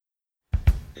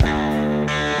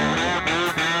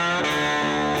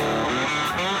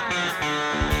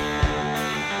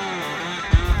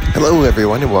Hello,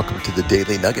 everyone, and welcome to the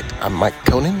Daily Nugget. I'm Mike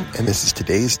Conan, and this is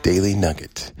today's Daily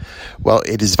Nugget. Well,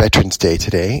 it is Veterans Day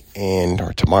today,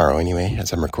 or tomorrow anyway,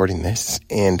 as I'm recording this,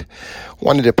 and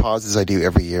wanted to pause as I do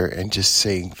every year and just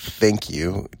say thank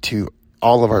you to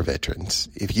all of our veterans.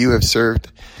 If you have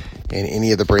served in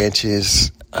any of the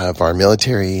branches of our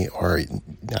military or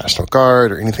National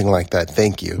Guard or anything like that,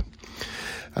 thank you.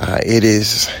 It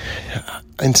is,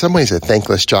 in some ways, a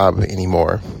thankless job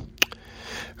anymore.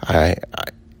 I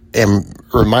am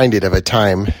reminded of a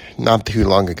time not too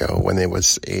long ago when it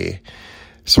was a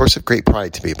source of great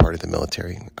pride to be a part of the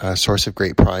military, a source of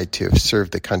great pride to have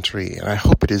served the country, and I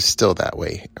hope it is still that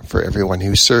way for everyone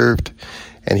who served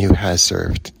and who has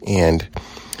served. And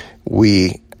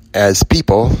we, as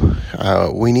people,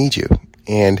 we need you.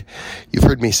 And you've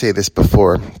heard me say this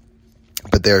before,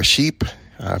 but there are sheep,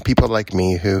 people like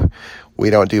me who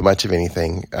we don't do much of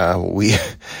anything.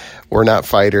 We're not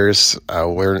fighters.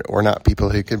 We're not people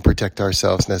who can protect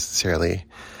ourselves necessarily.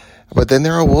 But then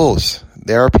there are wolves.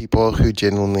 There are people who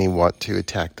genuinely want to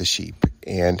attack the sheep.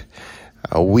 And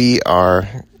we are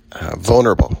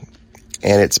vulnerable.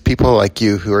 And it's people like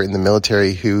you who are in the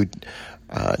military who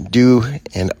do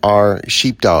and are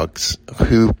sheepdogs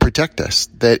who protect us.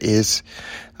 That is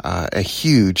a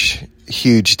huge,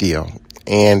 huge deal.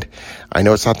 And I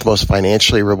know it's not the most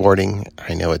financially rewarding.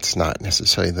 I know it's not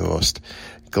necessarily the most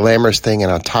glamorous thing.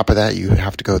 And on top of that, you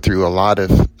have to go through a lot of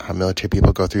military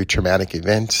people go through traumatic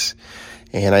events.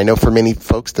 And I know for many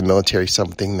folks, the military is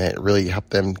something that really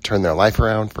helped them turn their life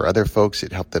around. For other folks,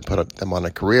 it helped them put them on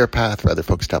a career path. For other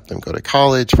folks, it helped them go to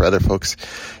college. For other folks,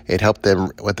 it helped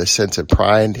them with a sense of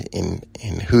pride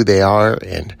in who they are.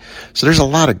 And so there's a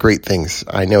lot of great things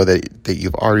I know that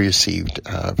you've already received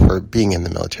for being in the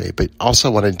military, but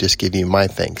also want to just give you my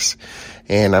thanks.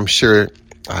 And I'm sure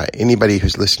anybody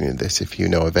who's listening to this, if you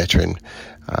know a veteran,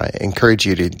 encourage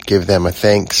you to give them a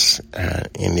thanks.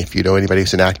 And if you know anybody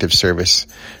who's in active service,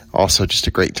 also just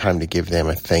a great time to give them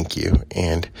a thank you.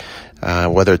 And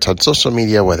whether it's on social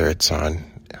media, whether it's on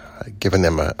giving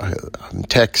them a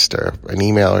text or an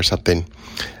email or something,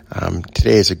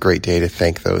 today is a great day to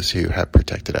thank those who have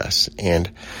protected us. And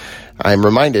I'm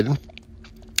reminded,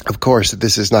 of course, that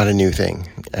this is not a new thing.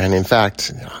 And in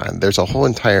fact, there's a whole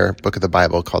entire book of the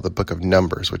Bible called the Book of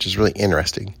Numbers, which is really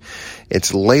interesting.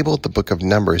 It's labeled the Book of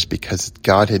Numbers because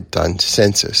God had done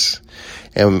census.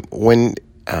 And when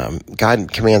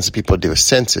God commands people to do a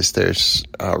census, there's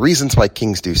reasons why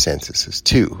kings do censuses.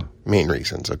 Two main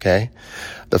reasons, okay?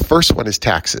 The first one is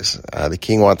taxes. The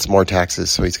king wants more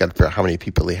taxes, so he's got to figure out how many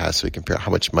people he has so he can figure out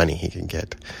how much money he can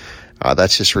get.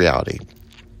 That's just reality.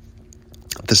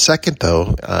 The second,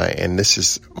 though, and this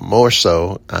is more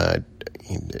so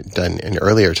done in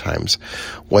earlier times,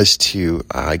 was to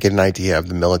get an idea of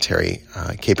the military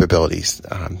capabilities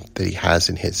that he has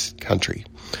in his country.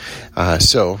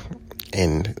 So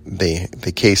in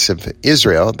the case of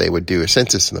Israel, they would do a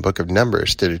census in the Book of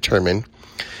Numbers to determine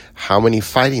how many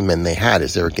fighting men they had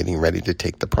as they were getting ready to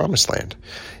take the Promised Land.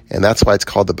 And that's why it's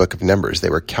called the Book of Numbers. They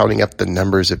were counting up the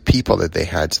numbers of people that they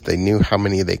had so they knew how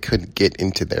many they could get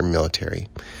into their military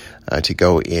to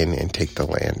go in and take the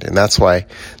land. And that's why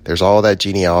there's all that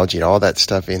genealogy and all that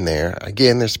stuff in there.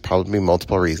 Again, there's probably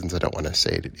multiple reasons. I don't want to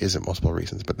say it isn't multiple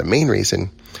reasons, but the main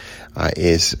reason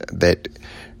is that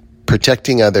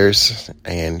protecting others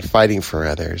and fighting for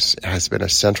others has been a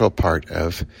central part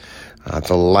of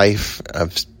the life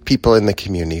of people in the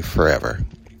community forever.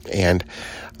 And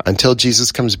until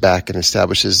Jesus comes back and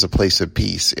establishes a place of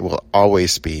peace, it will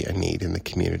always be a need in the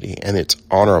community. And it's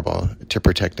honorable to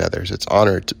protect others. It's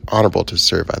honorable to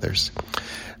serve others.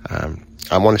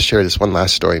 I want to share this one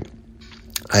last story.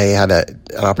 I had an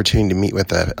opportunity to meet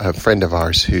with a friend of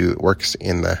ours who works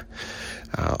in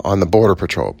on the Border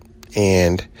Patrol.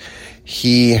 And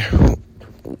he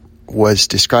was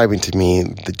describing to me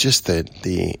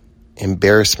the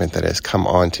embarrassment that has come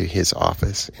onto his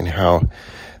office and how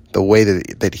the way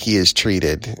that he is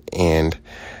treated. And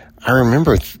I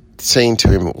remember saying to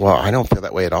him, well, I don't feel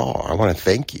that way at all. I want to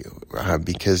thank you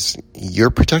because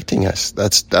you're protecting us.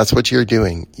 That's what you're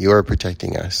doing. You're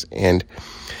protecting us. And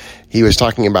he was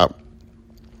talking about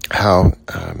how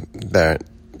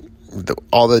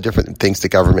all the different things the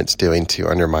government's doing to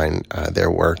undermine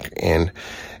their work. And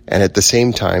at the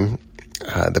same time,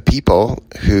 the people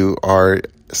who are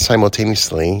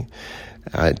simultaneously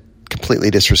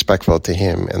completely disrespectful to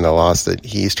him and the laws that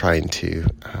he's trying to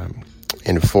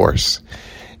enforce.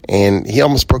 And he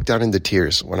almost broke down into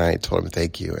tears when I told him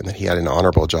thank you and that he had an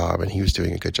honorable job and he was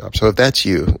doing a good job. So if that's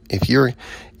you, if you're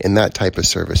in that type of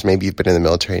service, maybe you've been in the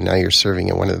military and now you're serving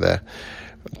in one of the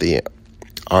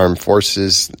armed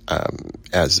forces,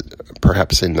 as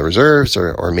perhaps in the reserves,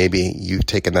 or maybe you've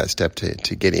taken that step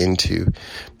to get into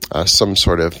some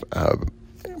sort of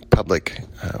public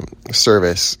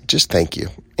service. Just thank you.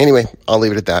 Anyway, I'll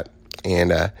leave it at that.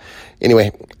 And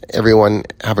anyway, everyone,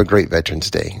 have a great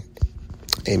Veterans Day.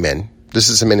 Amen. This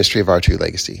is a ministry of our true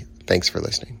legacy. Thanks for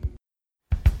listening.